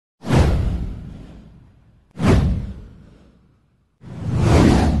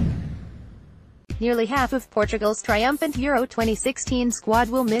Nearly half of Portugal's triumphant Euro 2016 squad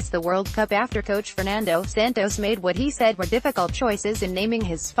will miss the World Cup after coach Fernando Santos made what he said were difficult choices in naming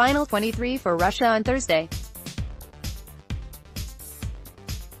his final 23 for Russia on Thursday.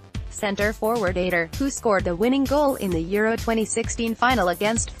 Centre forward Eder, who scored the winning goal in the Euro 2016 final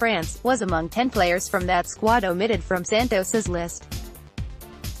against France, was among 10 players from that squad omitted from Santos's list.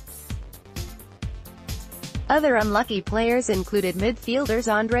 Other unlucky players included midfielders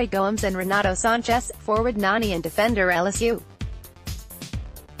Gomes and Renato, Sanches, forward Nani and defender Eliseu.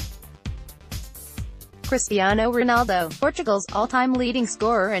 Cristiano Ronaldo, Portugal's all-time leading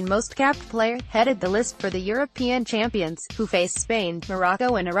scorer and most capped player, headed the list for the European champions, who face Spain,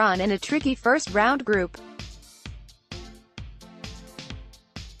 Morocco and Iran in a tricky first-round group.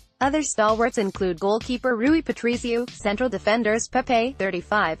 Other stalwarts include goalkeeper Rui Patricio, central defenders Pepe,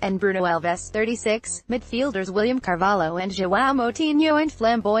 35, and Bruno Alves, 36, midfielders William Carvalho and João Moutinho, and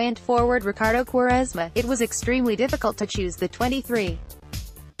flamboyant forward Ricardo Quaresma. It was extremely difficult to choose the 23.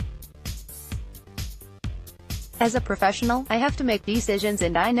 As a professional, I have to make decisions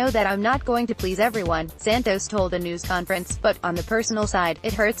and I know that I'm not going to please everyone, Santos told a news conference, but, on the personal side,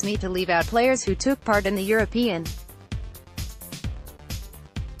 it hurts me to leave out players who took part in the European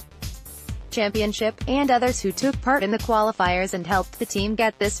Championship, and others who took part in the qualifiers and helped the team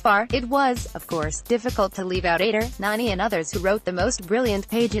get this far. It was, of course, difficult to leave out Eder, Nani and others who wrote the most brilliant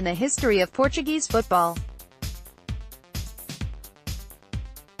page in the history of Portuguese football.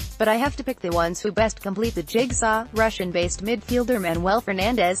 But I have to pick the ones who best complete the jigsaw. Russian-based midfielder Manuel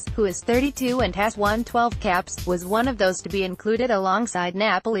Fernandes, who is 32 and has won 12 caps, was one of those to be included alongside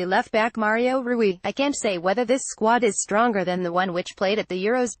Napoli left-back Mario Rui. I can't say whether this squad is stronger than the one which played at the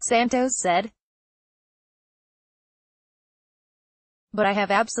Euros, Santos said. But I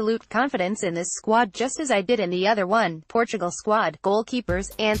have absolute confidence in this squad just as I did in the other one. Portugal squad.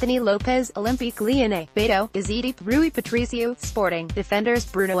 Goalkeepers, Anthony Lopes, Olympique Lyonnais, Beto, Izidi, Rui Patricio, Sporting. Defenders,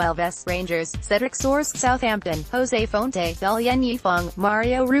 Bruno Alves, Rangers, Cedric Soares, Southampton, Jose Fonte, Dalyen Yifong,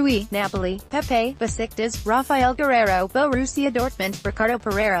 Mario Rui, Napoli, Pepe, Besiktas, Rafael Guerreiro, Borussia Dortmund, Ricardo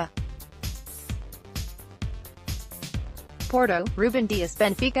Pereira, Porto, Ruben Dias,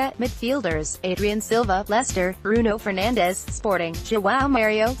 Benfica. Midfielders, Adrian Silva, Leicester, Bruno Fernandes, Sporting, João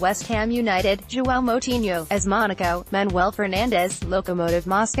Mario, West Ham United, João Moutinho, AS Monaco, Manuel Fernandes, Lokomotiv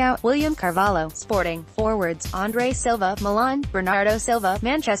Moscow, William Carvalho, Sporting. Forwards, Andre Silva, Milan, Bernardo Silva,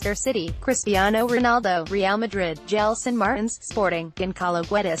 Manchester City, Cristiano Ronaldo, Real Madrid, Gelson Martins, Sporting, Gonçalo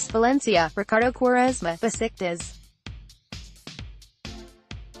Guedes, Valencia, Ricardo Quaresma, Besiktas.